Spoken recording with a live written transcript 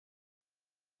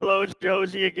Hello, it's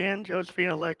Josie again, Josephine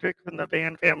Electric from the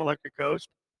band Fam Electric Ghost.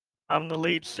 I'm the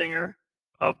lead singer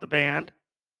of the band,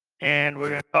 and we're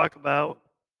going to talk about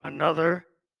another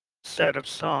set of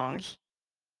songs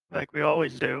like we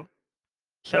always do.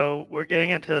 So we're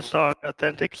getting into the song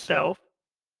Authentic Self,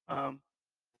 um,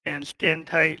 and Skin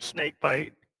Tight Snake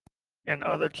Bite, and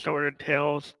other sordid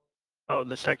tales of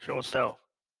the sexual self.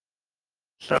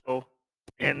 So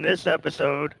in this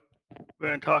episode, we're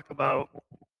going to talk about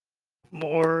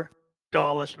more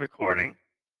Dawless recording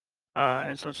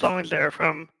and some songs that are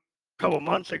from a couple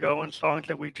months ago and songs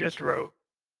that we just wrote.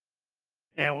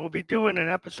 And we'll be doing an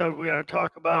episode. We're going to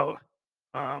talk about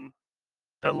um,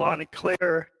 the Lonnie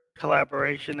Claire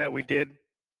collaboration that we did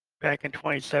back in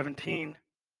 2017.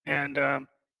 And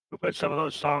we put some of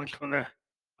those songs from the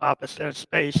opposite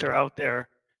space are out there.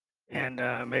 And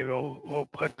maybe we'll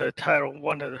put the title,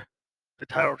 one of the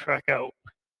title track out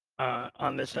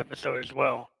on this episode as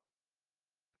well,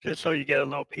 just so you get a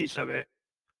little piece of it.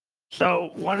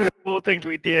 So one of the cool things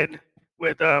we did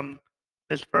with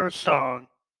this first song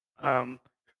um,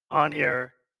 on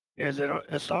here is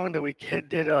a song that we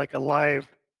did like a live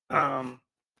um,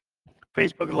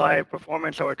 Facebook live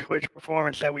performance or a Twitch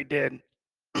performance that we did.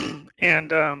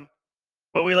 And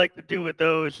what we like to do with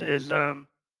those is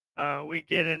we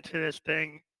get into this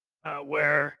thing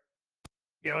where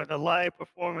the live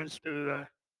performance through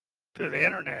the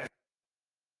internet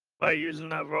by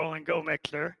using a roll and go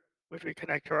mixer, which we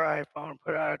connect to our iPhone,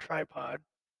 put it on a tripod,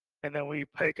 and then we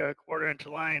take a quarter-inch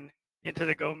line into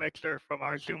the Go mixer from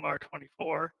our Zoom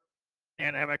R24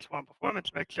 and MX1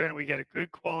 performance mixer, and we get a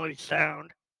good quality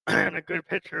sound and a good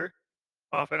picture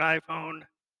off an iPhone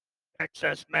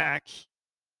XS Max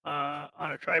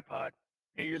on a tripod.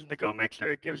 And using the Go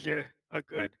mixer, it gives you a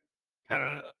good kind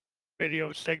of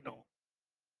video signal.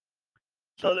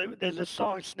 So there's a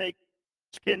song,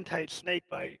 Skin Tight Snake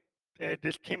Bite, that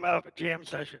just came out of a jam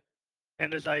session.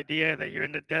 And this idea that you're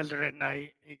in the desert at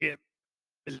night, you get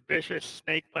this vicious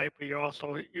snake bite, but you're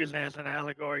also using it as an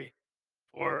allegory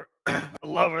for a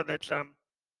lover that's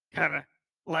kind of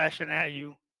lashing at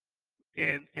you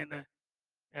in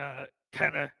a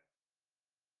kind of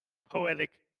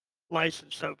poetic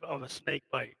license of a snake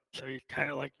bite. So you kind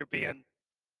of like you're being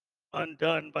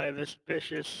undone by this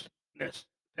viciousness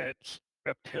that's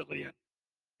reptilian,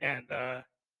 and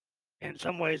in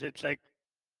some ways it's like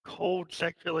cold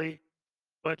sexually,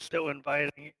 but still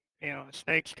inviting.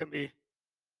 Snakes can be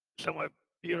somewhat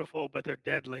beautiful, but they're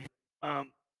deadly. Um,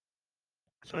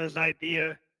 so this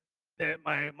idea that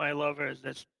my lover is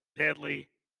this deadly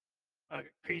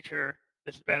creature,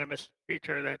 this venomous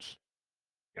creature that's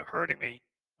hurting me,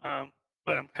 um,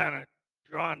 but I'm kind of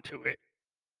drawn to it,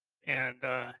 and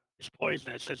it's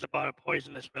poisonous. It's about a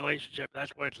poisonous relationship.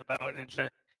 That's what it's about. And it's a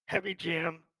heavy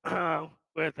jam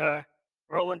with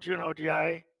Roland Juno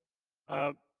GI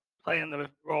uh, playing the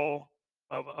role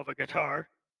of a guitar,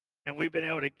 and we've been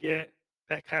able to get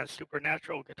that kind of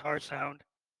supernatural guitar sound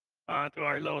through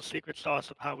our little secret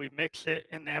sauce of how we mix it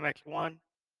in the MX1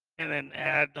 and then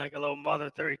add like a little Mother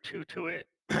 32 to it.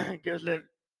 It gives it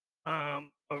a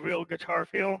real guitar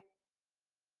feel,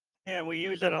 and we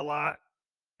use it a lot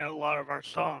in a lot of our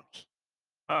songs.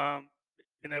 Um,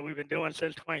 we've been doing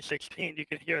since 2016. You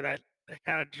can hear that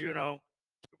kind of Juno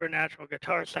supernatural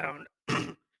guitar sound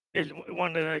is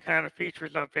one of the kind of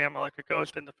features of Phantom Electric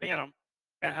Ghost in the Phantom,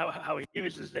 and how he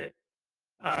uses it.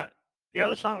 Uh, the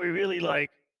other song we really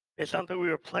like is something we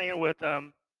were playing with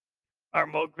our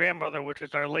Moog grandmother, which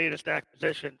is our latest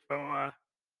acquisition from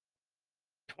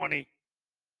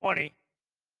 2020,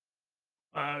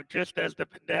 just as the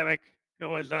pandemic it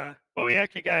was. Well, we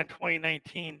actually got in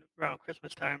 2019 around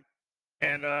Christmas time,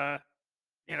 and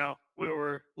we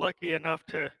were lucky enough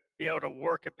to be able to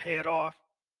work and pay it off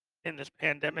in this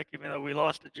pandemic, even though we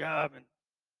lost a job and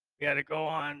we had to go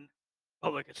on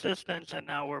public assistance, and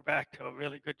now we're back to a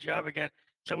really good job again.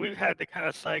 So we've had the kind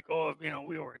of cycle of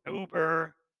we were an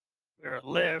Uber, we were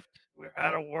Lyft, we were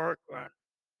out of work, we're on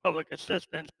public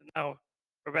assistance, and now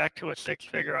we're back to a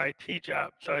six-figure IT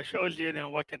job. So it shows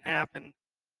what can happen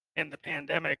in the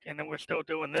pandemic, and then we're still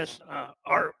doing this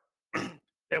art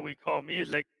that we call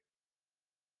music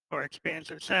or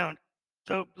expansive sound.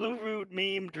 So Blue Root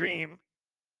Meme Dream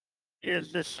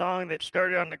is this song that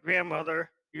started on the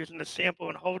grandmother using the sample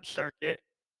and hold circuit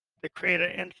to create an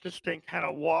interesting kind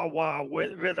of wah wah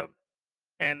with rhythm.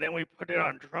 And then we put it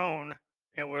on drone,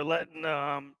 and we're letting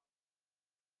the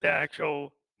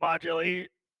actual modulation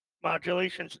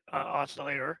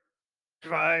oscillator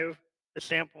drive the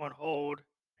sample and hold,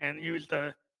 and use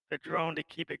the drone to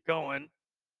keep it going,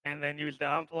 and then use the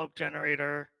envelope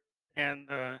generator and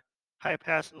the high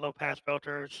pass and low pass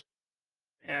filters,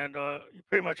 and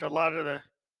pretty much a lot of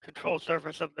control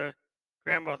surface of the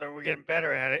grandmother. We're getting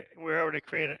better at it. We're able to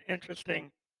create an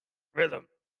interesting rhythm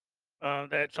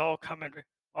that's all coming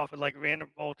off of like random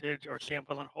voltage or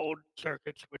sample and hold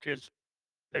circuits, which is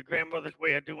the grandmother's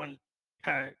way of doing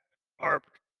kind of ARP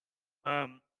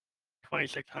um,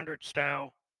 2600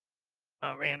 style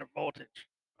random voltage,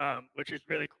 which is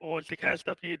really cool. It's the kind of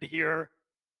stuff you'd hear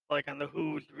like on the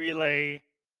Who's Relay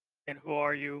and Who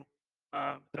Are You.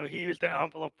 So he used the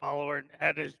envelope follower and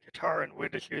added his guitar, and we're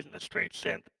just using the straight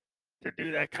synth to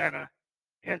do that kind of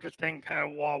interesting kind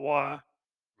of wah wah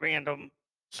random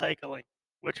cycling,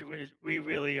 which we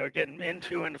really are getting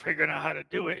into and figuring out how to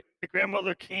do it. The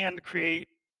grandmother can create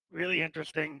really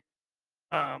interesting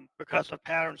percussive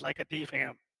patterns like a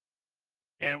DFAM,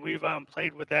 and we've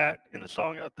played with that in the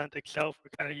song "Authentic Self."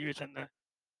 We're kind of using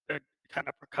the kind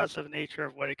of percussive nature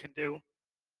of what it can do.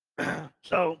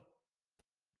 So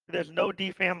there's no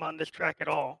DFAM on this track at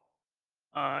all.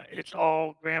 It's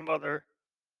all grandmother,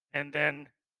 and then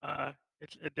uh,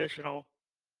 it's additional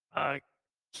uh,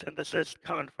 synthesis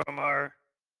coming from our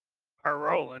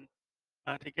Roland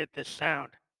to get this sound.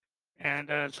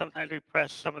 And sometimes we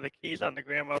press some of the keys on the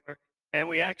grandmother, and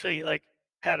we actually like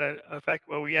had an effect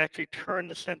where we actually turn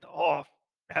the synth off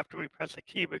after we press the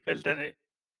key because then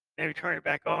we turn it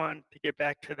back on to get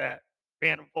back to that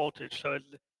random voltage. So it's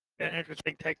an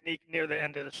interesting technique near the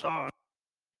end of the song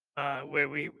where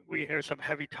we hear some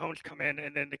heavy tones come in,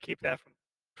 and then to keep that from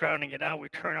drowning it out, we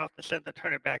turn off the synth and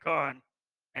turn it back on,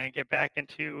 and get back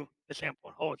into the sample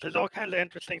and hold. There's all kinds of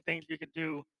interesting things you can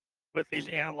do with these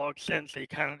analog synths. That you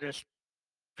kind of just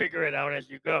figure it out as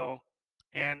you go,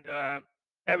 and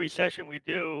every session we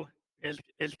do is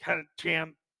kind of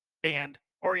jam band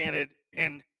oriented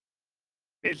and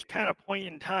is kind of point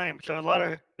in time. So a lot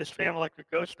of this Fan Electric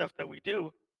Ghost stuff that we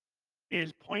do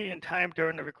is point in time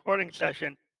during the recording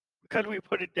session because we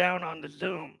put it down on the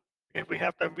Zoom. If we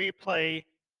have to replay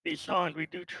these songs, we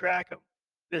do track them.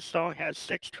 This song has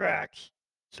 6 tracks,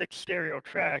 6 stereo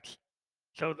tracks,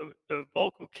 so the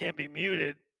vocal can be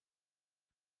muted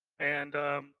and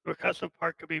percussive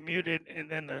part could be muted, and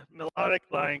then the melodic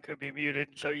line could be muted,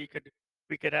 so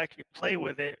we could actually play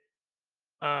with it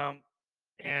um,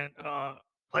 and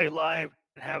play live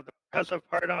and have the percussive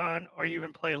part on, or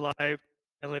even play live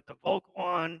and let the vocal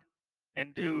on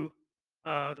and do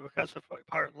the percussive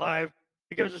part live.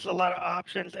 It gives us a lot of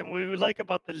options, and what we like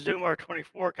about the Zoom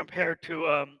R24 compared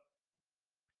to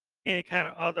any kind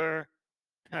of other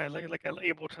kind of like an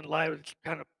Ableton Live, it's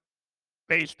kind of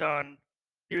based on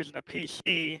using a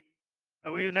PC.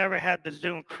 We've never had the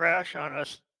Zoom crash on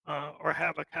us or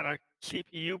have a kind of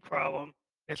CPU problem.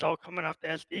 It's all coming off the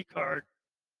SD card.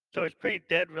 So it's pretty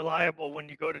dead reliable when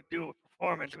you go to do a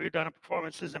performance. We've done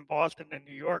performances in Boston and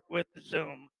New York with the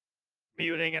Zoom,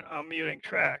 muting and unmuting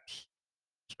tracks,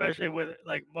 especially with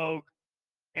like Moog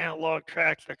analog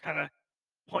tracks. They're kind of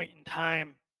point in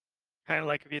time, kind of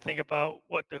like if you think about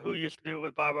what the Who used to do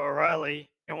with Baba O'Reilly,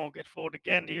 it won't get fooled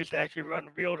again. They used to actually run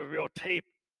reel to reel tape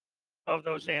of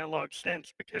those analog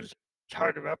synths because it's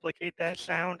hard to replicate that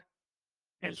sound.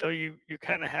 And so you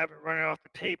kind of have it running off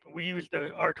the tape. We use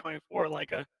the R24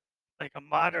 like a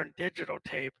modern digital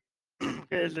tape. It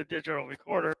is a digital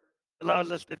recorder.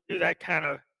 Allows us to do that kind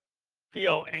of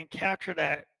feel and capture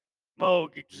that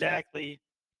Moog exactly,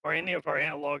 or any of our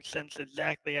analog synths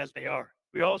exactly as they are.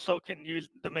 We also can use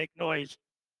the make noise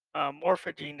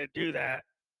morphagene to do that,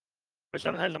 but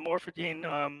sometimes the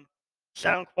morphagene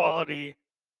sound quality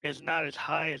is not as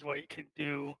high as what you can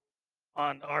do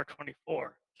on the R24.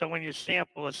 So when you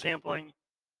sample, a sampling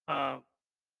uh,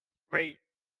 rate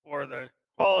or the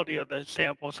quality of the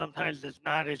sample sometimes is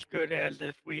not as good as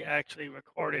if we actually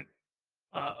recorded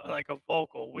like a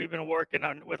vocal. We've been working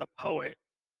on with a poet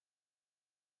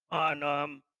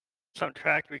on some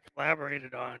tracks we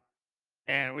collaborated on,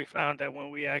 and we found that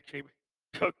when we actually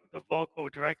took the vocal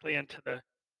directly into the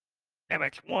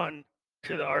MX1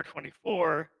 to the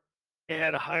R24, it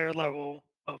had a higher level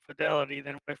of fidelity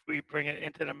than if we bring it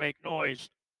into the make noise.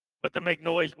 But the make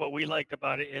noise, what we liked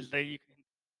about it is that you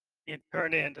can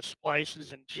turn it into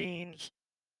splices and genes,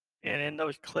 and in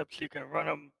those clips you can run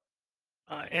them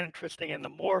interesting. And the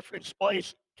morph and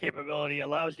splice capability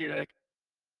allows you to,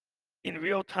 in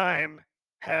real time,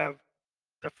 have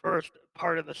the first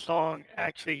part of the song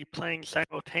actually playing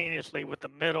simultaneously with the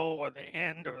middle or the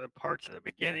end or the parts of the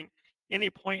beginning. Any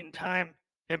point in time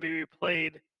can be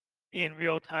replayed in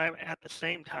real time at the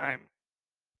same time.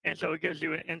 And so it gives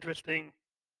you an interesting,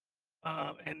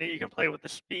 and then you can play with the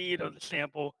speed of the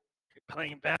sample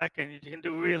playing back, and you can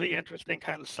do really interesting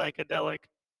kind of psychedelic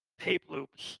tape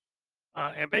loops.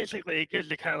 And basically, it gives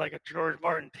you kind of like a George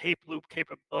Martin tape loop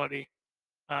capability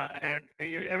And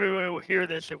everyone will hear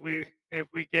this if we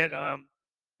get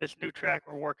this new track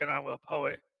we're working on with a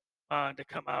poet to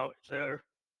come out. It's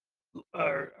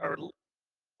our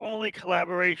only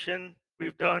collaboration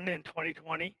we've done in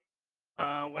 2020. We're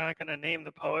not going to name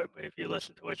the poet, but if you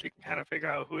listen to it, you can kind of figure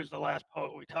out who's the last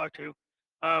poet we talked to.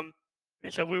 Um,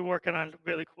 and so we're working on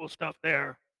really cool stuff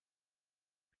there.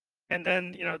 And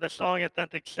then, the song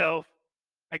Authentic Self,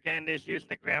 again, is using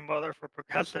the grandmother for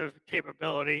percussive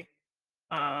capability.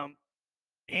 Um,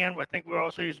 and I think we're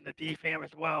also using the DFAM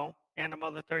as well, and the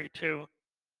Mother 32.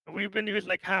 And we've been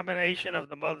using a combination of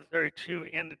the Mother 32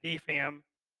 and the DFAM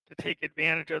to take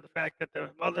advantage of the fact that the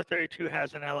Mother 32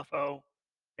 has an LFO,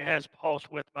 it has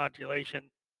pulse width modulation,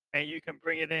 and you can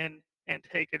bring it in and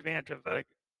take advantage of the fact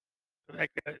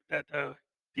that the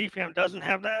DFAM doesn't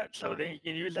have that, so then you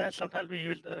can use that. Sometimes we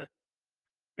use the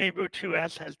Maybo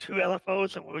 2S has two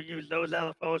LFOs, and we'll use those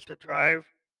LFOs to drive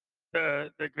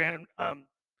the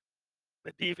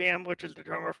DFAM, which is the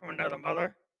drummer from Another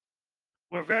Mother.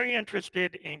 We're very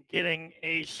interested in getting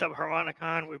a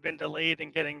subharmonicon. We've been delayed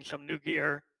in getting some new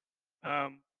gear.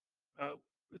 Um, uh,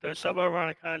 the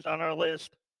subharmonicon's on our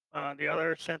list. The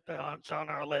other synth that's on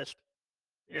our list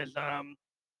is um,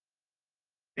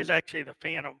 is actually the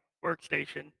Phantom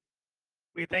workstation.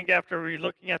 We think after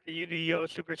looking at the UDO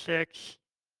Super 6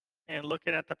 and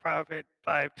looking at the Prophet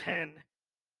 510,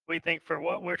 we think for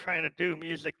what we're trying to do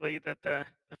musically that the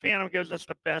Phantom gives us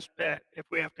the best bet if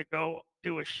we have to go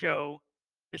do a show.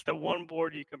 It's the one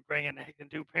board you can bring in that can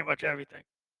do pretty much everything.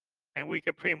 And we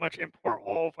could pretty much import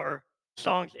all of our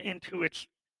songs into its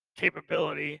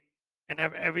capability and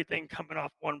have everything coming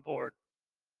off one board.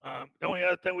 The only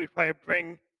other thing we'd probably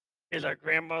bring is our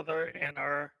grandmother and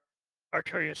our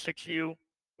Arturia 6U,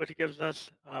 which gives us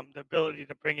the ability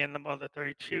to bring in the Mother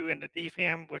 32 and the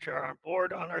DFAM, which are on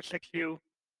board on our 6U,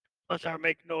 plus our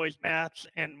make noise maths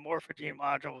and morphology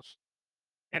modules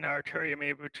in our Arturia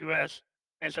Mabu 2S.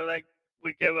 And so that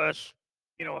would give us,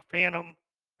 a Phantom,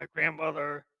 a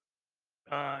grandmother,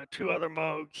 two other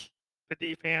modes, the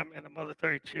DFAM and the Mother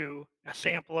 32, a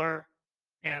sampler,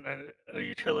 and a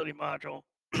utility module.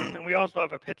 And we also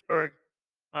have a Pittsburgh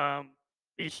um,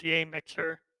 VCA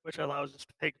mixer, which allows us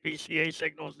to take VCA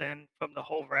signals in from the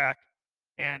whole rack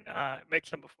and mix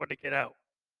them before they get out.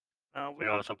 We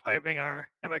also probably bring our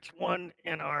MX1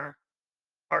 and our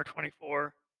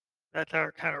R24. That's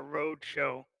our kind of road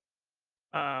show.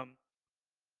 Um,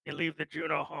 you leave the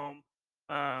Juno home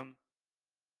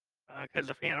because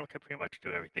the Phantom could pretty much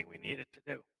do everything we need it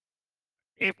to do.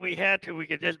 If we had to, we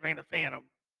could just bring the Phantom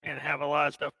and have a lot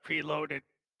of stuff preloaded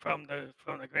from the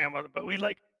grandmother. But we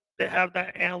like to have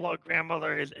that analog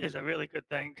grandmother is a really good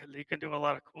thing because you can do a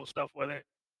lot of cool stuff with it.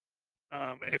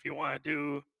 If you want to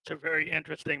do some very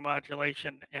interesting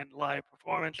modulation and live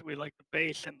performance, we like the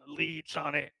bass and the leads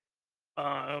on it.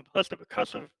 Plus the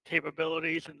percussive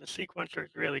capabilities and the sequencer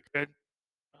is really good,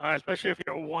 especially if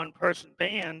you're a one-person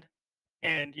band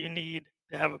and you need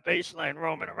to have a bass line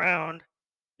roaming around.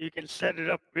 You can set it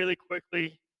up really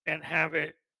quickly and have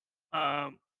it,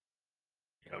 um,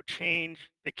 change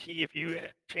the key if you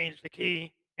change the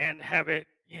key and have it,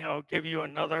 give you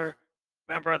another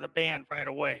member of the band right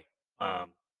away.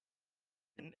 Um,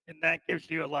 and that gives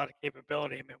you a lot of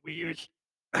capability. I mean, we use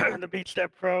the BeatStep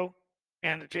Pro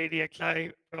and the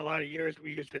JDXI for a lot of years.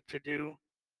 We used it to do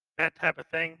that type of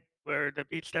thing, where the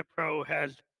BeatStep Pro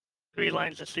has three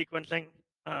lines of sequencing,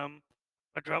 um,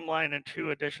 a drum line, and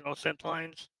two additional synth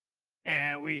lines.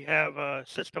 And we have a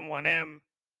System 1M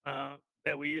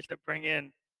that we use to bring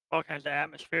in all kinds of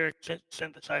atmospheric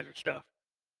synthesizer stuff.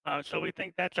 So we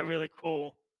think that's a really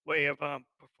cool way of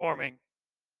performing,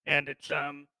 and it's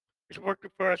worked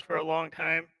for us for a long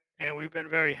time, and we've been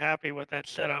very happy with that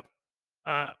setup.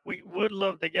 We would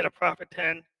love to get a Prophet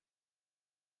 10,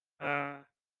 uh,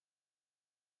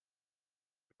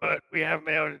 but we haven't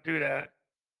been able to do that.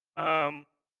 Um,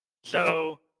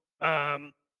 so,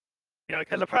 um,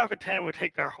 because the Prophet 10 would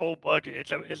take our whole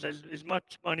budget. It's as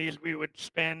much money as we would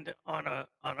spend on a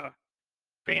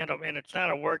Phantom, and it's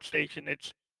not a workstation.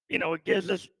 It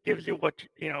gives you what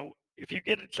if you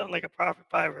get something like a Prophet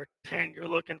 5 or 10, you're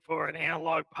looking for an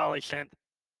analog polysynth.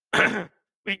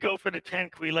 We go for the 10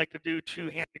 'cause we like to do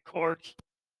two-handed chords,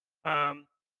 um,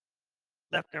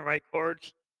 left and right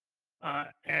chords,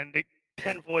 and the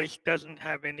 10 voice doesn't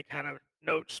have any kind of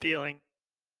note stealing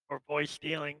or voice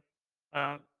stealing.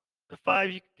 Uh, the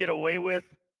 5 you could get away with,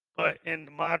 but in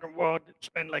the modern world,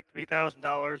 spend like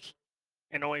 $3,000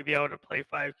 and only be able to play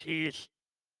 5 keys.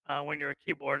 When you're a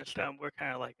keyboardist, we're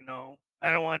kind of like, no,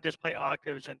 I don't want to just play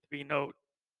octaves and 3-note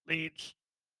leads.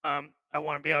 I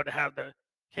want to be able to have the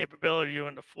capability of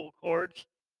doing the full chords.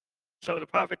 So the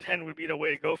Prophet 10 would be the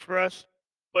way to go for us.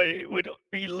 but it would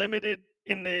be limited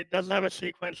in the it doesn't have a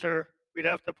sequencer. We'd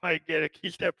have to probably get a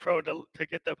Keystep Pro to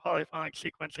get the polyphonic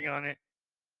sequencing on it,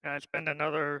 and I'd spend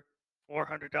another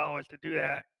 $400 to do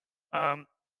that. Um,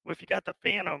 if you got the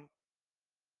Phantom,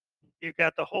 you've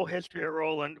got the whole history of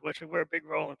Roland, which we're big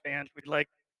Roland fans. We like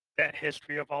that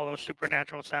history of all those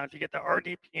supernatural sounds. You get the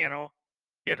RD piano,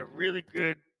 you get a really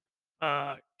good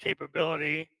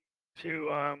capability to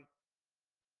you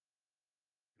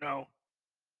know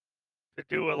to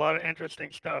do a lot of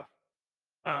interesting stuff.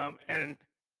 And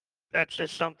that's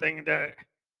just something that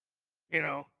you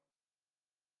know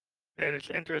that is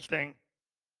interesting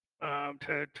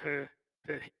to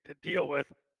deal with.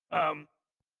 Um,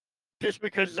 just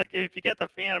because like if you get the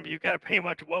Phantom, you got to pretty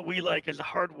much what we like is a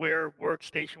hardware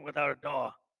workstation without a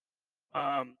DAW,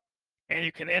 and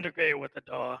you can integrate it with the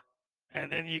DAW,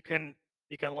 and then you can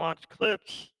launch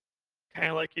clips kind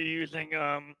of like you're using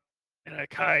an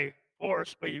Akai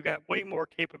Force, but you got way more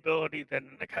capability than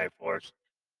an Akai Force.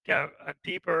 You got a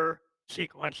deeper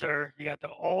sequencer. You got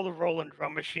all the Roland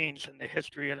drum machines and the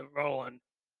history of the Roland.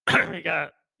 You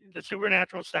got the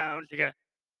supernatural sounds. You got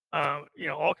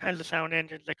all kinds of sound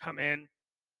engines that come in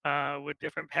with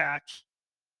different packs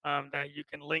that you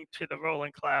can link to the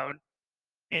Roland Cloud,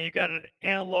 and you got an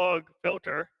analog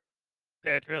filter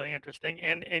that's really interesting,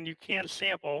 and you can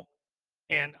sample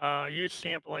and use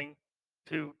sampling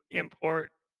to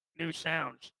import new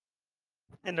sounds.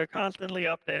 And they're constantly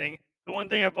updating. The one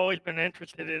thing I've always been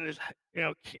interested in is,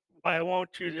 why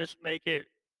won't you just make it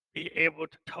be able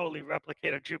to totally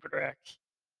replicate a Jupiter X?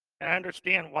 And I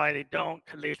understand why they don't,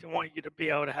 because they want you to be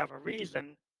able to have a reason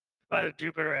to buy the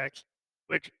Jupiter X,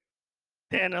 which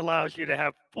then allows you to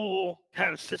have full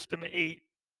kind of System 8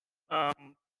 um,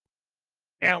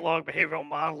 analog behavioral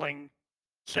modeling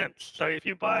sense. So if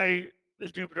you buy the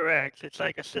Jupiter X, it's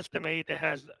like a System 8 that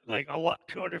has like a lot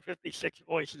 256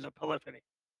 voices of polyphony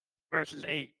versus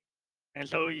 8. And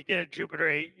so you get a Jupiter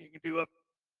 8, you can do up,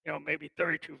 maybe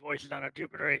 32 voices on a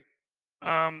Jupiter 8.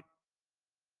 Um,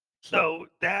 so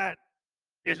that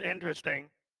is interesting.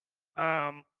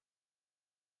 Um,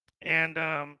 and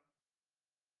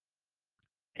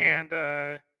and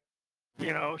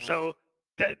so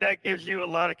that gives you a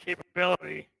lot of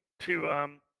capability to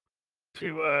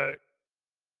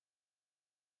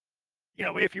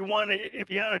if if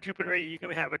you have a Jupiter 8, you can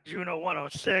have a Juno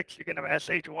 106, you can have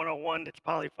SH 101 that's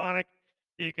polyphonic.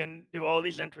 You can do all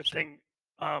these interesting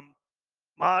um,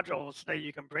 modules that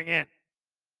you can bring in.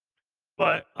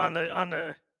 But on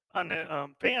the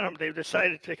Phantom, they've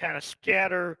decided to kind of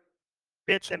scatter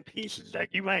bits and pieces.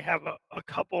 Like you might have a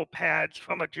couple pads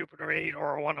from a Jupiter 8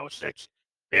 or a 106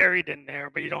 buried in there,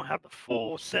 but you don't have the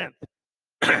full synth.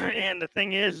 And the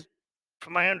thing is,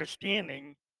 from my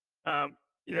understanding,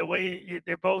 the way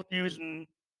they're both using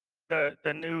the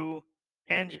new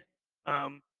engine.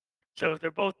 Um, so if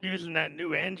they're both using that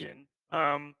new engine,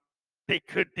 they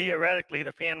could theoretically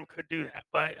the Phantom could do that,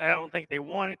 but I don't think they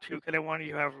wanted to because they wanted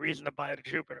you to have a reason to buy the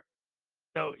Jupiter.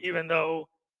 So even though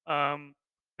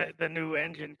the new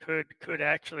engine could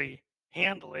actually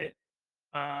handle it,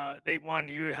 they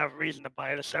wanted you to have a reason to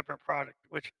buy it a separate product,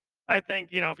 which I think,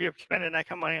 if you're spending that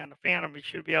kind of money on the Phantom, you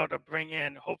should be able to bring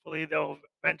in, hopefully they'll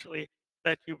eventually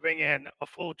let you bring in a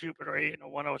full Jupiter 8 and a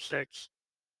 106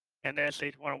 and the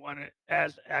SH101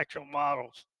 as actual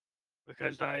models.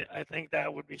 Because I think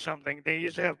that would be something. They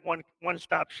used to have one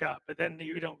stop shop, but then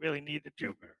you don't really need the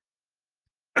Jupiter.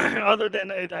 Other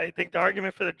than I think the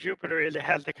argument for the Jupiter is it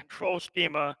has the control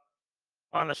schema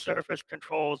on the surface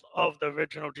controls of the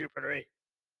original Jupiter 8.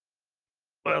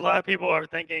 But a lot of people are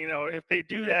thinking, if they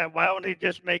do that, why don't they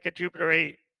just make a Jupiter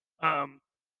 8 um,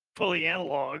 fully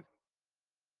analog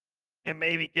and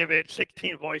maybe give it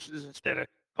 16 voices instead of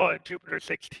call it Jupiter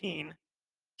 16,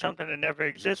 something that never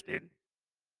existed,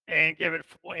 and give it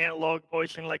full analog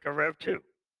voicing like a Rev 2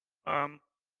 um,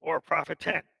 or a Prophet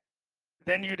 10.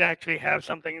 Then you'd actually have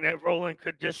something that Roland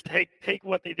could just take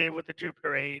what they did with the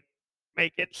Jupiter 8,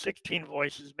 make it 16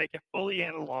 voices, make it fully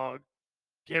analog,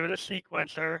 give it a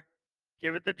sequencer,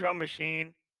 give it the drum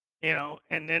machine, and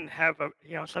then have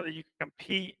something you can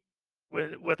compete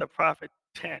with a Prophet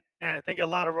 10. And I think a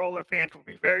lot of Roland fans will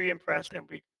be very impressed and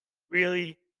be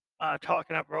really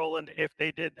talking up Roland if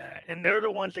they did that. And they're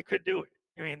the ones that could do it.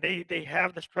 I mean, they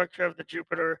have the structure of the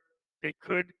Jupiter.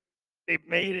 They've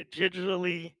made it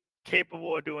digitally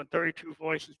capable of doing 32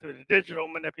 voices through the digital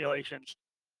manipulations.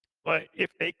 But if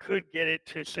they could get it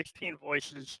to 16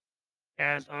 voices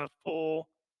as a full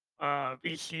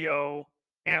VCO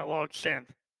analog synth.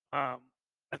 Um,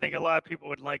 I think a lot of people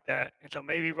would like that, and so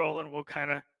maybe Roland will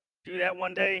kind of do that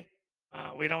one day.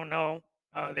 We don't know.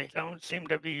 They don't seem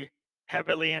to be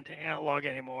heavily into analog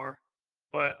anymore,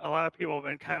 but a lot of people have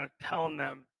been kind of telling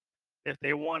them if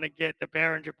they want to get the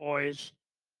Behringer boys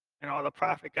and all the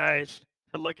profit guys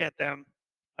to look at them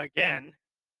again,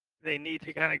 they need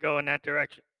to kind of go in that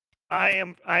direction. I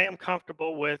am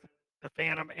comfortable with the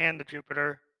Phantom and the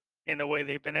Jupiter in the way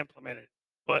they've been implemented,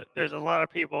 but there's a lot of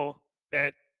people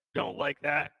that don't like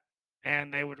that,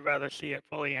 and they would rather see it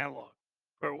fully analog.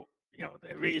 For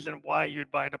the reason why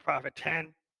you'd buy the Prophet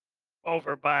 10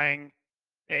 over buying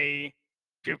a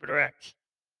Jupiter X,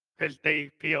 because they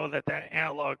feel that that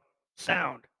analog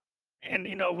sound. And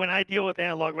when I deal with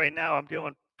analog right now, I'm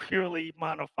doing purely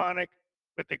monophonic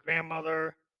with the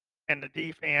grandmother and the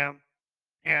DFAM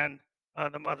and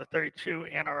the Mother 32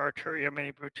 and our Arturia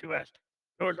Mini Brew 2S.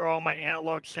 Those are all my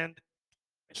analog synths,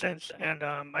 and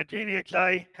my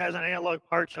JDXI has an analog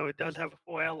part, so it does have a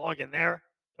full analog in there.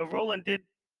 So Roland did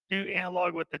do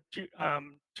analog with the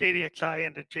JDXI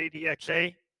and the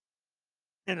JDXA,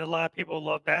 and a lot of people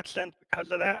love that synth because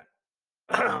of that.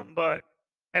 But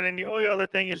and then the only other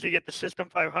thing is you get the System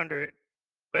 500,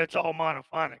 but it's all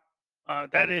monophonic.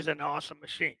 That is an awesome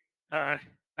machine. Uh,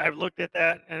 I've looked at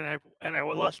that and I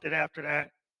was lusted after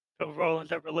that. So if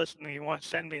Roland's ever listening, you want to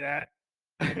send me that.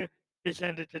 You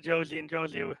send it to Josie, and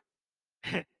Josie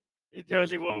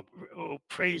will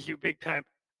praise you big time.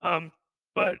 Um,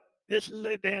 but this is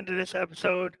at the end of this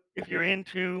episode. If you're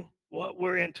into what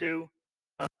we're into,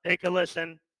 take a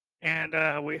listen,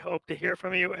 and we hope to hear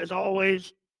from you. As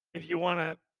always, if you want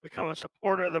to become a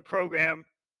supporter of the program,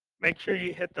 make sure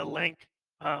you hit the link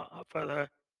for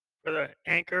the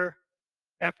Anchor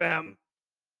FM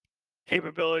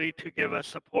capability to give us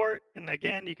support. And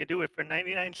again, you can do it for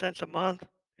 99 cents a month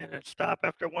and then stop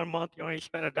after 1 month. You only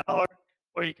spend $1.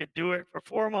 Or you could do it for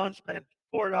 4 months, spend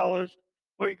 $4.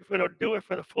 Or you could do it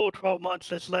for the full 12 months.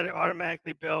 Just let it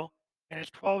automatically bill. And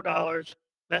it's $12,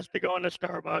 less than going to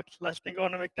Starbucks, less than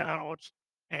going to McDonald's.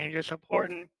 And you're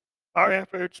supporting our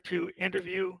efforts to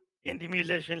interview indie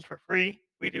musicians for free.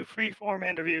 We do free form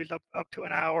interviews up to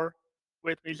an hour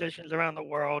with musicians around the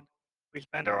world. We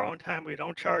spend our own time. We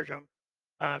don't charge them.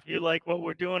 If you like what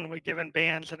we're doing, we're giving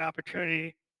bands an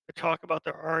opportunity to talk about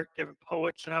their art, giving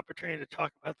poets an opportunity to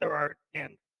talk about their art,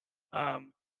 and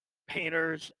um,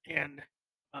 painters and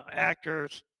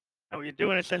actors. And we've been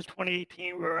doing it since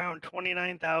 2018. We're around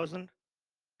 29,000,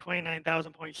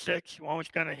 29,000.6. We're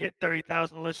almost going to hit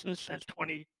 30,000 listens since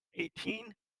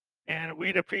 2018. And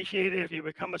we'd appreciate it if you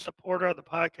become a supporter of the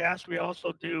podcast. We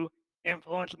also do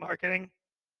influence marketing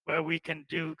where we can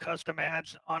do custom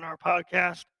ads on our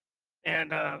podcast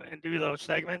and do those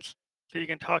segments. So you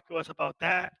can talk to us about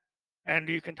that, and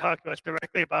you can talk to us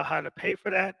directly about how to pay for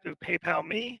that through PayPal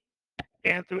Me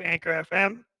and through Anchor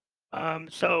FM.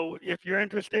 So if you're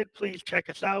interested, please check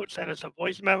us out. Send us a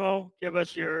voice memo. Give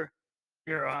us your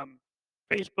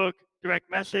Facebook direct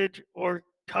message, or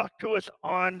talk to us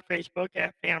on Facebook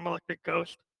at Phantom Electric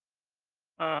Ghost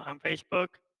on Facebook,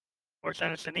 or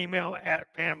send us an email at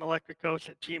phantomelectricghost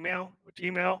at gmail,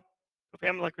 so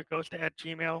phantomelectricghost at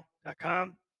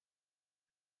gmail.com.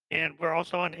 And we're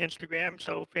also on Instagram,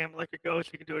 so Phantom Electric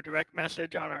Ghost, you can do a direct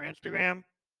message on our Instagram,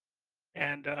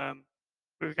 and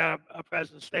we've got a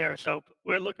presence there. So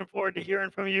we're looking forward to hearing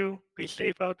from you. Be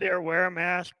safe out there, wear a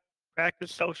mask,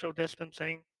 practice social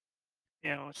distancing.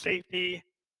 Safety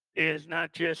is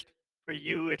not just for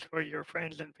you, it's for your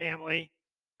friends and family.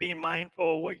 Be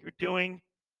mindful of what you're doing.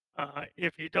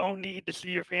 If you don't need to see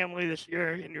your family this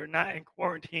year and you're not in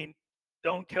quarantine,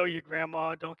 don't kill your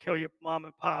grandma, don't kill your mom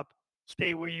and pop.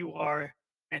 Stay where you are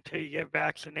until you get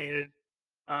vaccinated.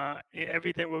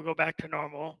 Everything will go back to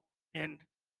normal. And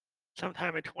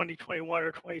sometime in 2021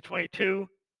 or 2022,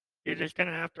 you're just going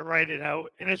to have to write it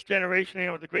out. In this generation,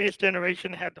 the greatest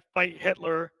generation had to fight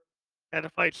Hitler, had to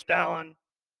fight Stalin.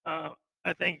 Uh,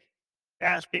 I think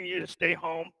asking you to stay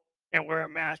home and wear a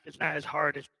mask is not as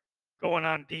hard as going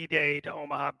on D-Day to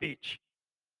Omaha Beach.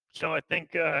 So I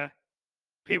think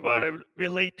people ought to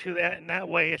relate to that in that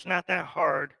way. It's not that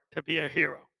hard to be a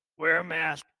hero. Wear a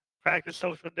mask, practice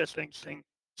social distancing,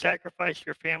 sacrifice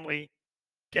your family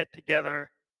get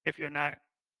together if you're not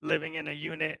living in a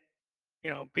unit.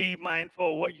 Be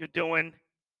mindful of what you're doing.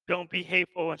 Don't be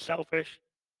hateful and selfish.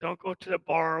 Don't go to the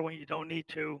bar when you don't need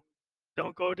to.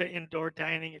 Don't go to indoor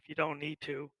dining if you don't need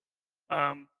to.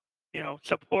 Um,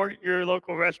 support your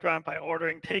local restaurant by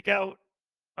ordering takeout.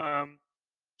 Um,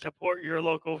 support your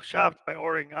local shops by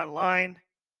ordering online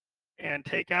and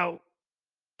takeout,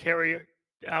 carry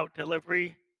out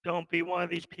delivery. Don't be one of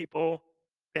these people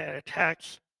that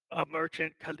attacks a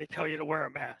merchant because they tell you to wear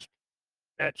a mask.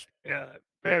 That's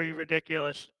very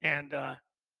ridiculous, and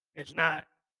it's not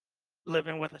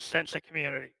living with a sense of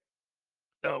community.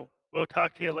 So we'll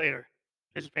talk to you later.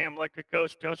 This is Van Electric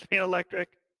Coast, Josephine Electric,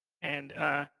 and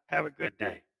have a good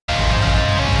day.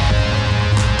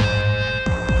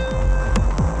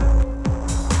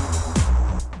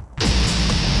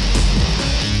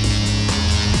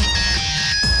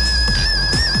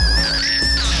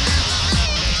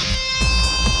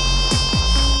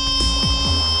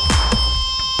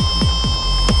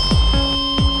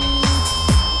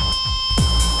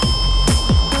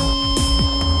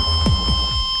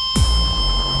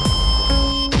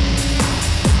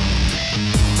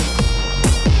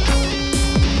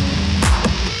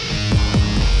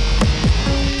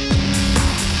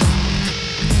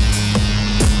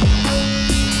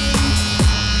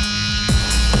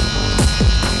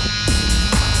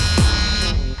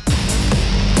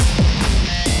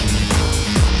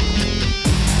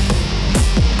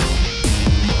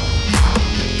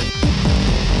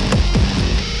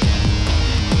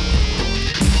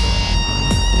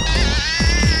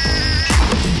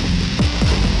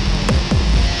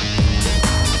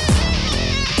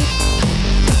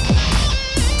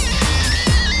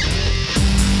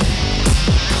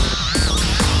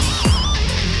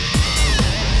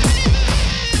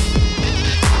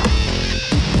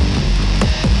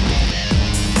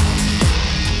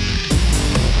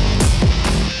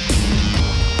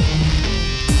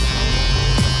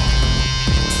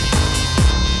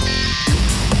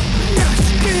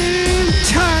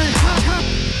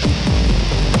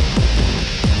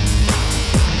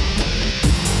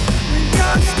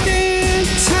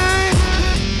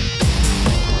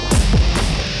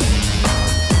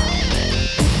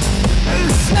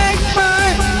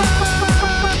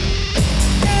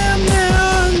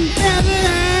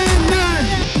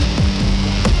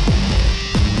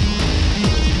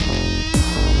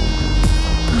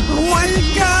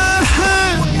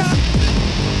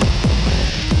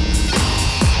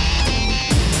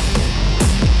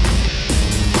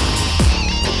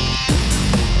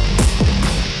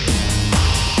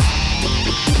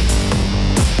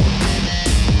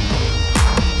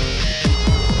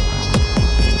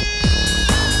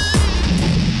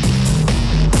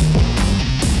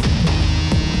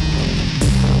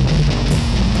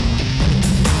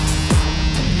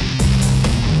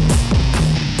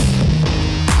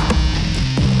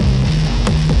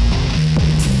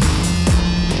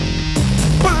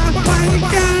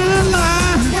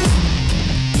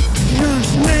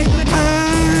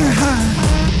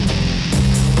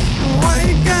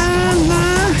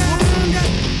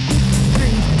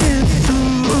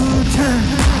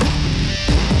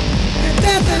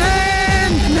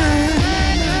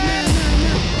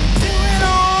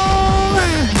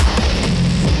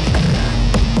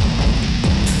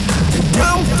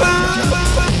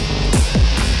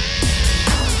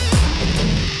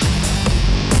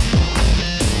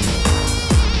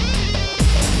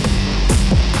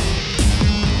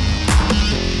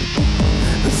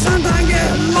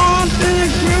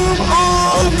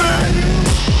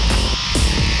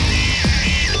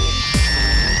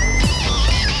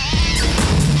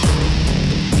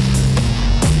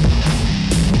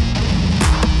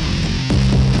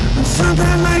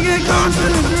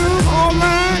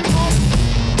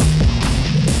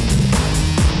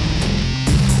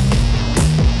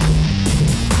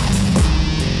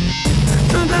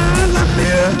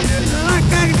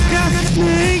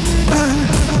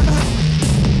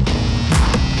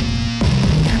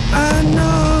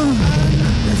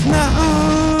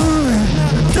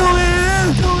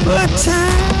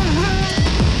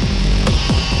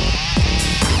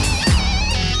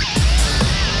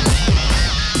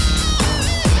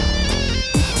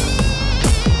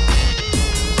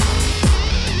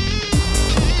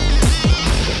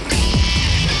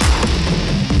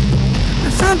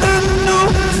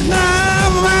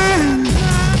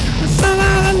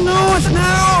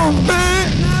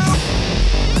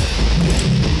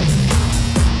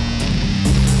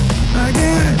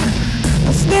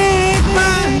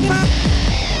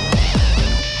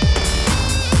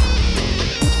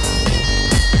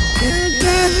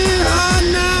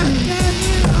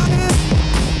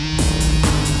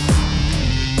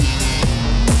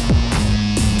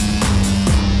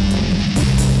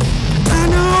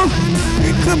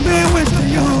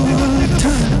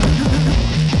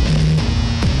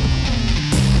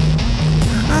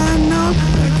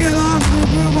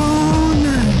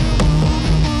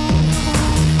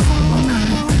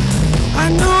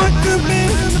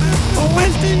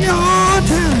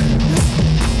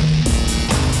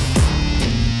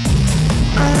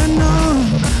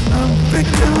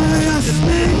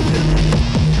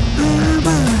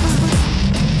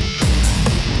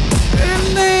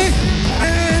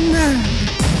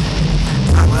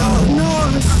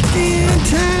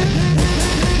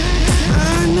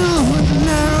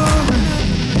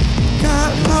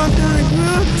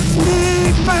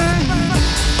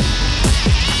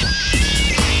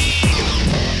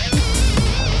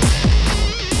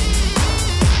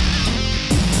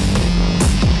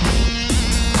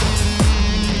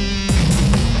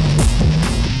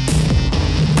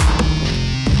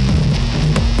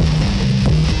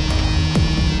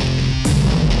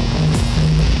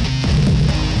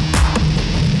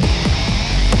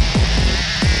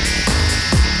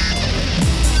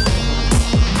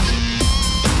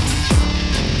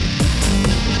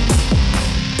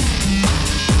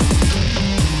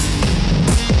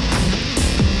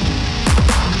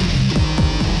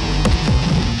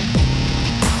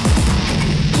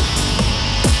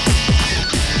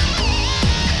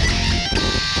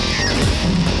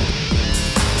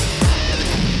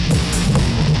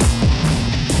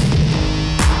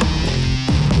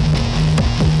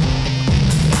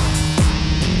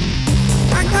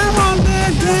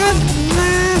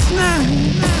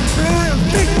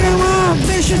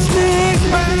 vicious snake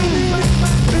bite.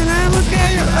 When I look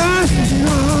at your eyes, you're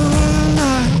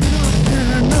alive. And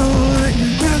I know that you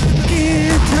got to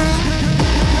get tired.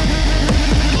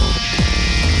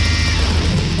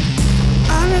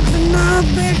 I'm a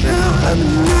victim of the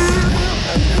night.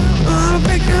 I'm a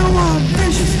victim of a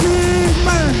vicious snake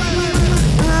bite.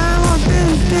 I walked in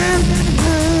dead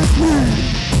last night.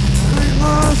 I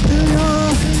lost in your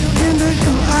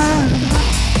indigo eyes.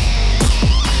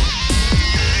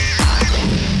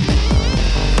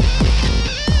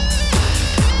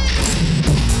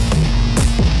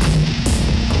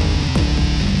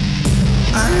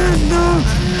 I know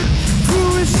who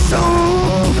is so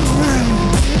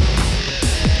around.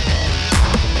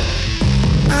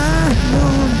 I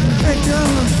know the victim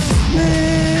of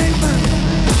snake bite.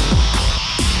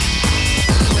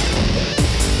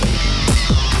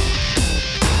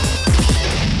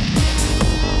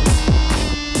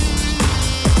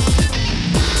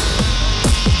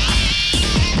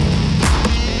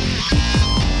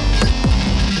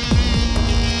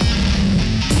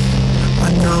 I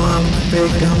know I'm a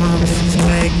victim of a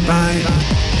snake bite.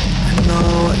 I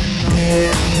know it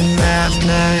did last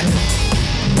night.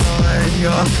 I know that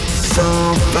you're so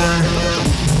fine.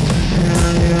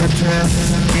 And your dress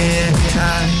is getting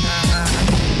tight.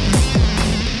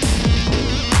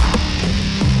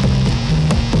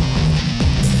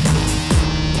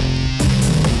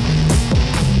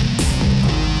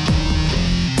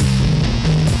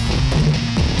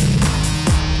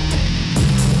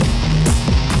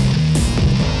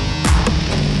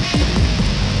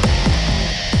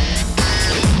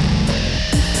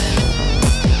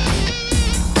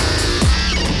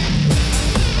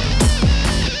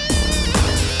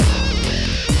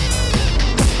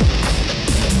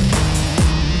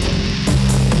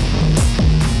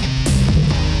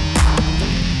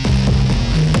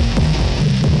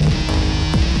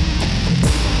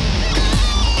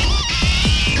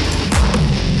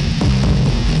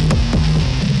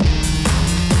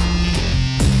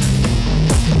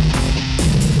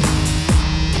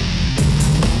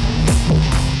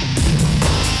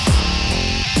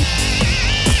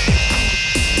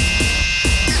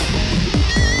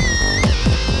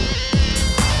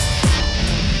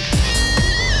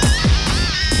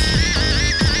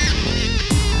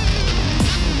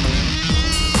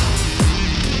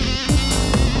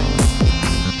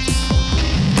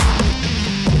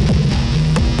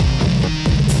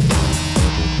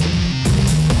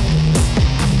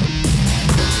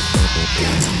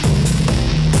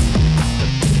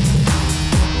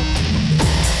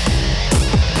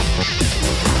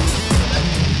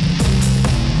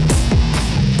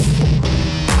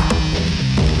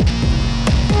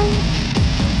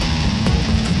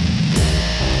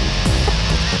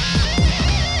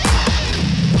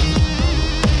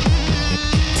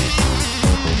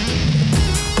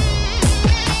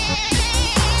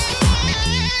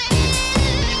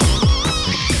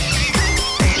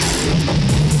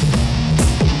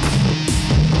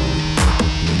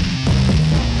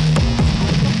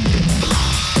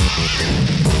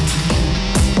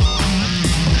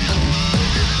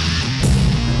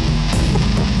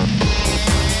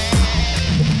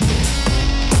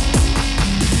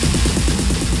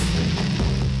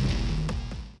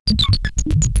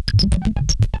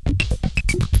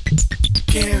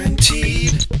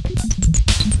 Guaranteed,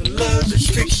 the love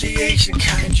asphyxiation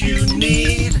kind you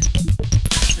need.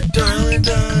 Darling,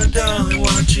 darling, darling,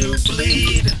 won't you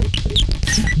bleed?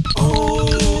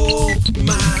 Oh,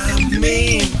 my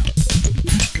meme.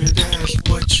 That's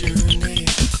what you need.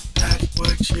 That's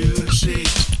what you see.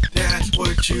 That's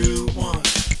what you want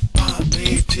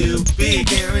me to be.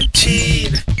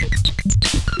 Guaranteed,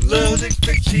 love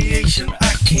asphyxiation,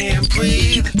 I can't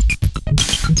breathe.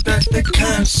 That's the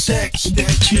kind of sex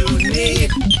that you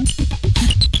need.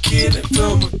 Get it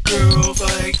from a girl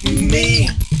like me.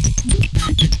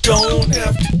 You don't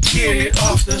have to get it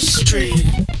off the street.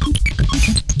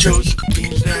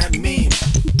 Josephine's that meme.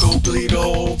 Go bleed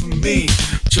over me.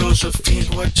 Josephine's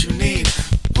what you need.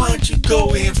 Why don't you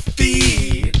go and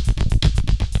feed?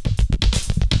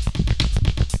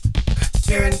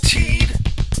 Guaranteed,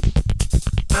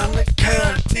 I'm the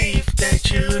kind of thief that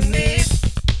you need.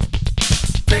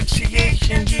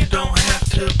 Asphyxiation, you don't have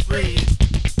to breathe.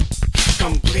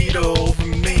 Don't bleed over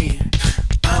me.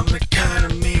 I'm the kind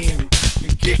of meme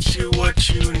that gets you what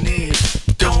you need.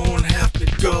 Don't have to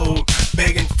go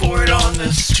begging for it on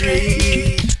the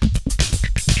street.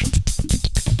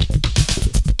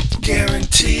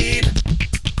 Guaranteed,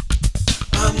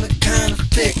 I'm the kind of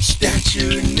fix that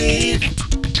you need.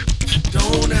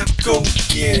 Don't have to go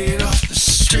get it off the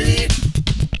street.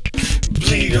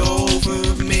 Bleed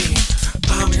over me.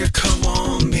 I'm gonna come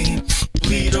on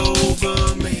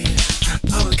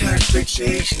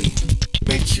asphyxiation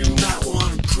makes you not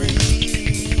want to breathe.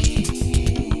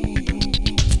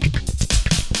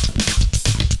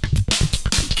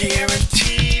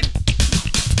 Guaranteed,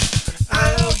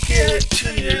 I'll get it to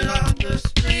you off the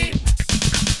street.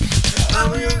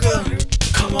 I'm gonna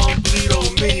come on, bleed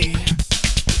on me.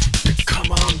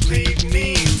 Come on, bleed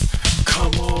me.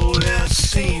 Come on, that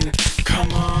scene.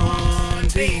 Come on,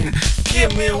 Dean.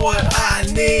 Give me what I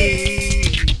need.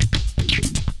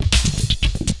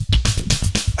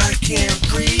 I can't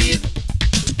breathe.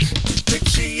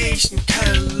 Asphyxiation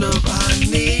kind of love I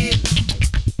need.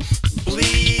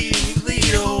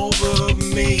 Bleed over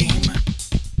me.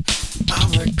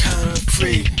 I'm the kind of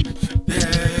freak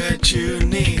that you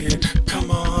need.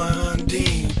 Come on,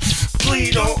 Dean.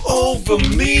 Bleed all over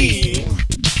me.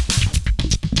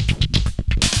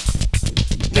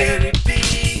 Let it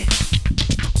be.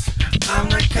 I'm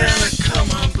the kind of come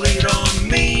on, bleed on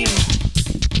me.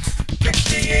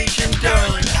 Asphyxiation,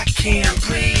 darling, I can't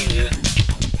breathe.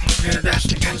 Yeah, that's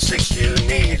the kind of sex you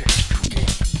need.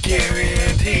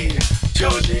 Guaranteed.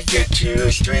 Josie, get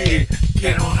you straight.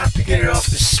 You don't have to get it off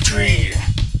the street.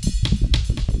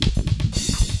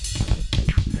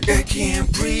 I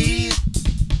can't breathe.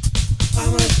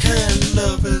 I'm the kind of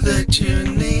lover that you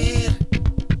need.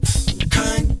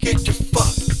 Can't get your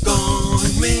fuck on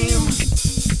me.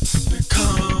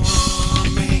 Come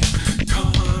on me,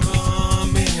 come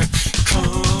on me, come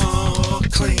on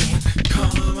clean,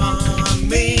 come on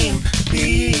me.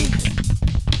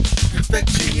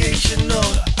 Asphyxiation, no,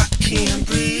 I can't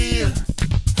breathe.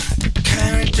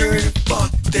 Kind of dirty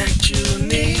fuck that you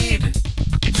need.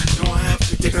 Don't have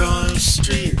to get it on the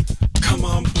street. Come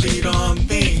on, bleed on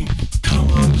me. Come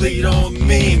on, bleed on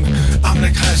me. I'm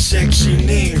the kind of sex you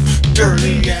need.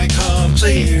 Dirty and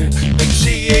complete.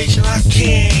 Asphyxiation, I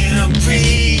can't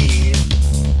breathe.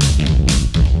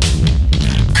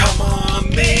 Come on,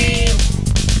 me.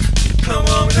 Come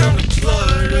on, come to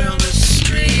blood on the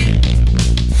street.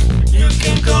 You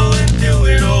can go and do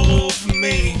it all for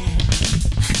me.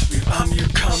 I'm your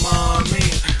come on me.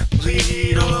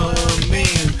 Bleed on me.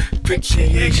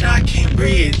 Asphyxiation, I can't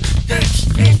breathe. That's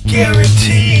a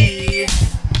guarantee.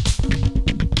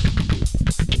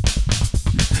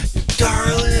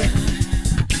 Darling,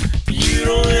 you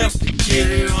don't have to get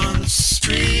it on the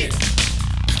street.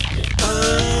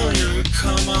 Oh, you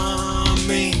come on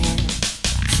me.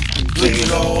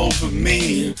 Bleed over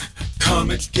me.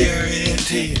 Come, it's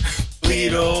guaranteed.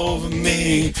 Bleed over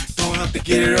me. Don't have to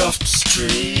get it off the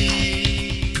street.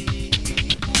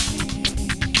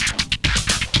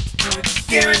 It's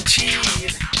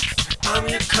guaranteed. I'm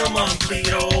your come on, bleed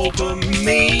over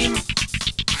me.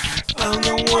 I'm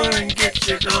the one that gets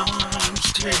it on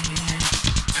straight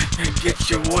and get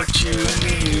you what you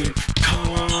need. Come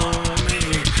on me,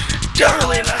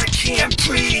 darling, I can't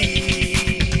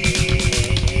breathe.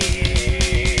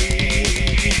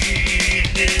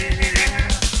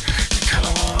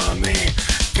 Come on me,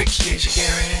 asphyxiation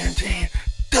guaranteed.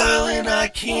 Darling, I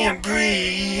can't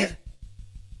breathe.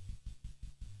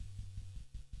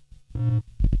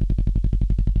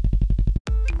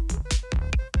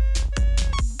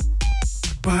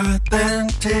 But then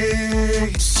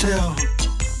take yourself,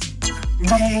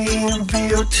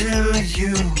 reveal to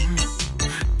you,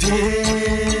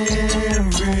 didn't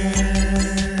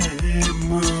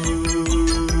remove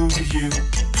you.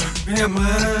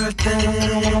 But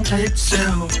then take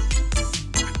yourself,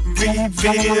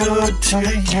 reveal to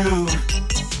you,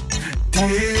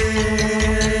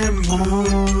 didn't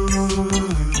move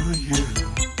you.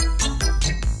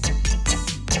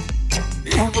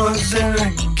 It wasn't a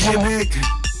gimmick.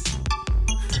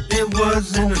 It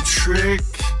wasn't a trick.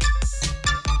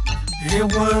 It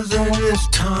wasn't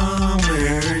just Tom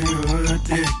Mary or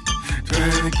Dick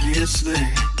trying to get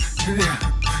slick. Yeah.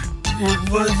 It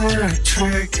wasn't a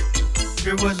trick.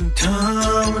 It wasn't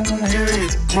Tom and Harry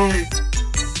Dick.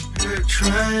 They're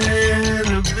trying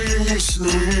to be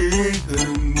slick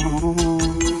and move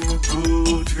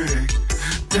a trick.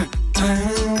 The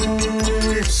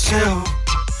thing itself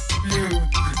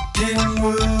didn't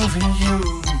move you.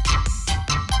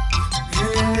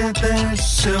 That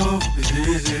self is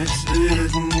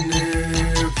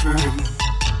never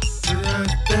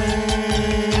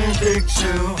authentic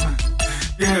self.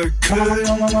 Yeah,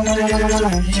 couldn't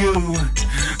let you.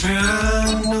 I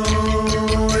know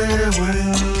it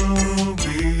will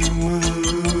be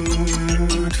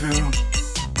moved to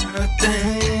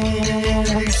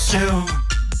authentic self.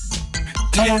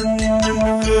 Didn't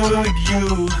move you.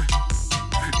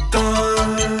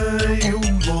 Thought you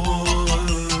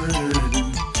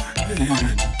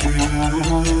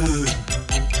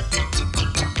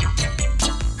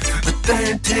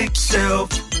authentic self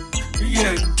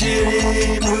Yeah,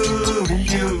 did it move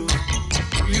you?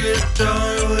 You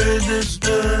thought it was just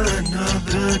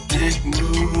another dick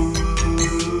move.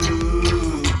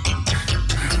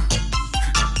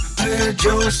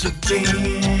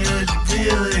 Josephine is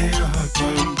really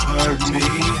hard, pardon me.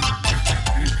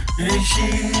 And she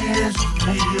is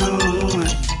real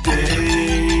as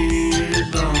day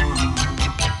long.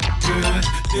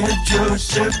 Good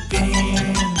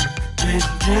Josephine is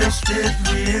just as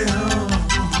real.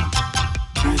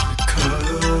 With the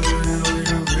cut on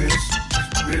your wrist,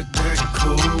 with that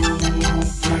cold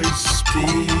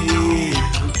steel.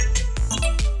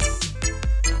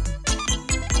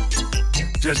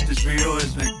 Just as real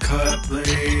as that cut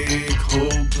blade,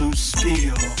 cold blue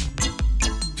steel.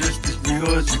 Just as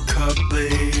real as a cut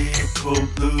blade, cold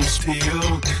blue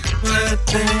steel. That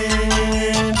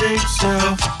thing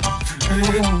itself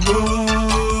and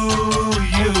move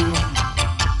you.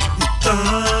 You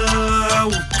thought I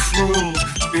was cruel,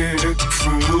 yeah,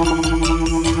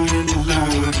 cruel and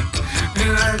lewd.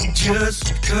 And I just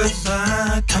 'cause I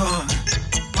taught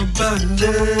about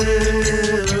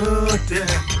little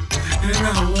death. And I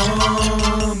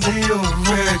want to be a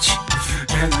wretch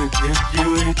and to give you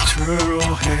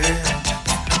eternal head.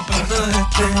 But the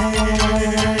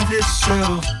thing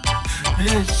itself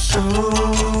is so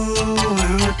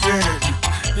dead.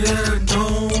 Yeah,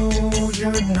 don't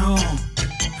you know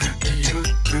you're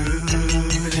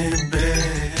good and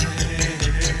bad?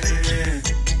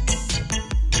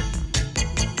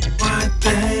 My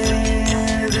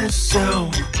thing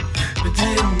itself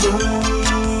didn't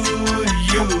move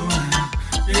you.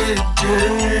 It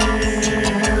did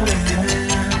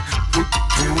put the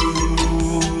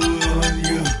glue on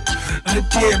you. I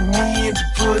didn't mean to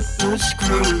put the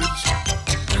screws.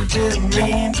 I didn't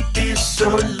mean to be so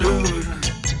lewd.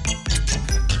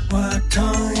 My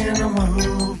tongue in a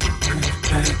move,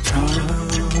 that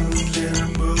tongue in a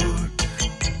mood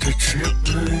to trip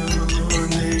on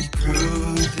these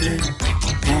grooves in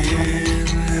and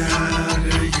out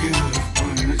of you.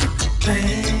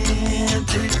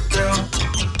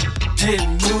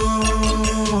 Didn't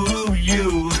move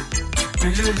you,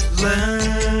 it just left.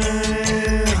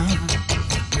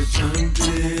 It's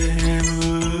undid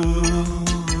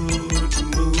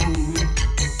mood.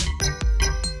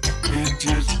 It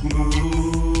just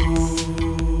moved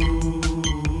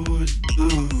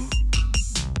through.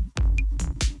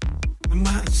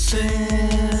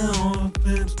 Myself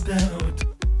is doubt,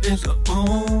 it's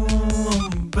all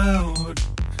about.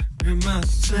 And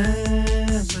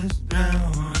myself is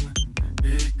down.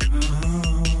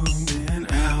 Coming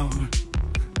out,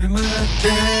 and my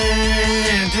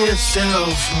dead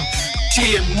self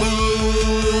did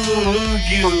move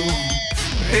you,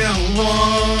 and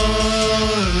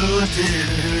wanted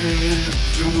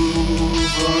to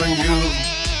move on you.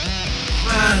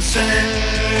 My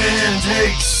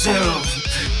authentic self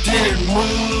did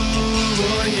move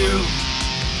on you.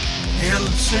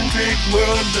 Heliocentric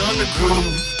world on the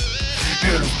groove,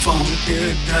 and funk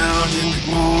it down in the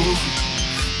groove.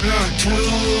 There are 2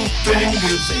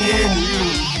 fingers in you,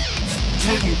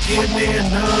 didn't give me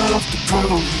enough to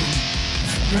prove.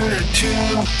 There are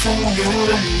 2 fingers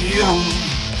in you,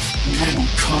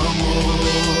 didn't come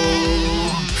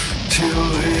on till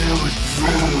it was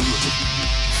through.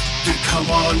 Didn't come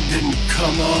on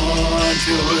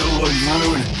till it was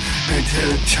rude, until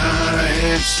the time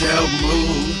itself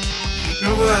moved.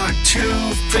 There are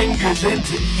 2 fingers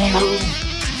into you,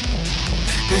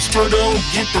 they still don't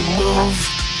get the move.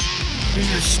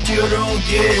 You still don't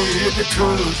get the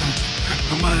truth.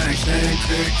 My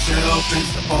eccentric self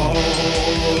is all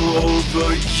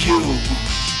over you.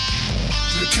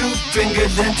 The 2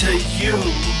 fingers into you.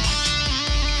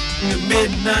 In the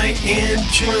midnight in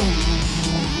June.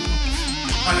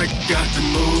 I got the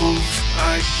move.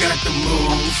 I got the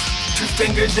move. 2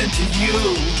 fingers into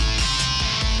you.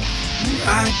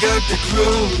 I got the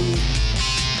groove.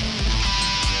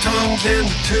 Tongues in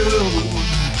the tube.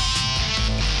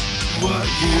 What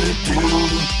you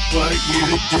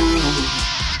do.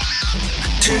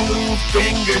 2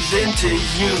 fingers into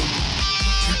you.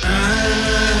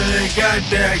 I got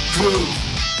that groove.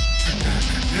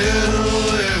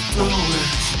 Your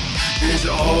influence is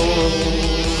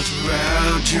all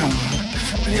around you.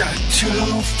 We got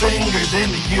 2 fingers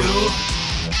into you.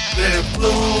 The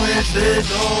influence is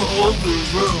all over the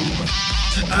room.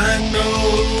 I know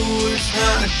it's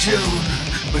not June,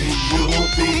 but you'll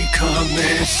be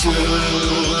coming soon.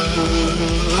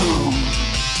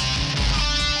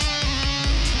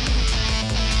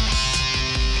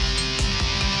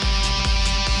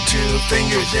 Two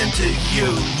fingers into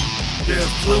you, the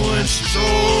influence is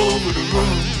all over the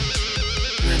room.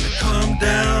 Then come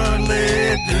down, let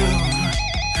it do.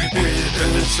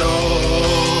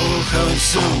 so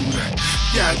consumed.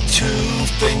 Got 2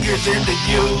 fingers into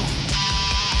you.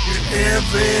 You're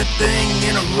everything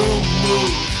in a room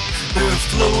move. The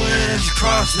influence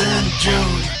crossing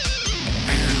June.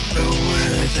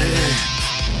 Influence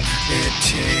it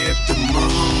tipped the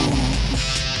moon.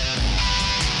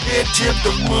 It tipped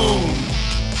the moon.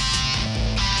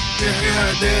 Yeah,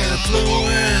 the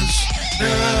influence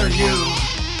of you.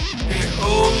 It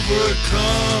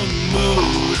overcome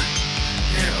mood.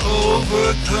 It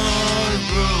overcome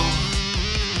road.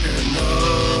 And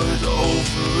it's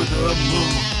over the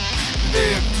moon. The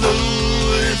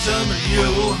influence of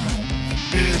you.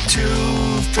 With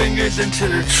 2 fingers into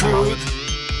the truth.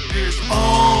 It's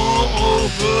all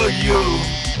over you.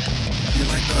 You're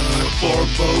like a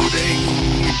foreboding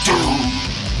doom.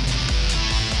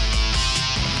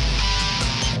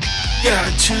 Got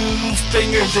 2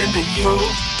 fingers into you.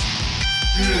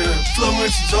 The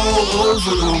influence is all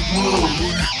over the moon.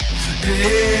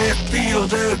 Yeah, feel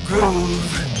the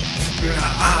groove.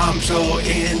 I'm so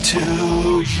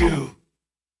into you.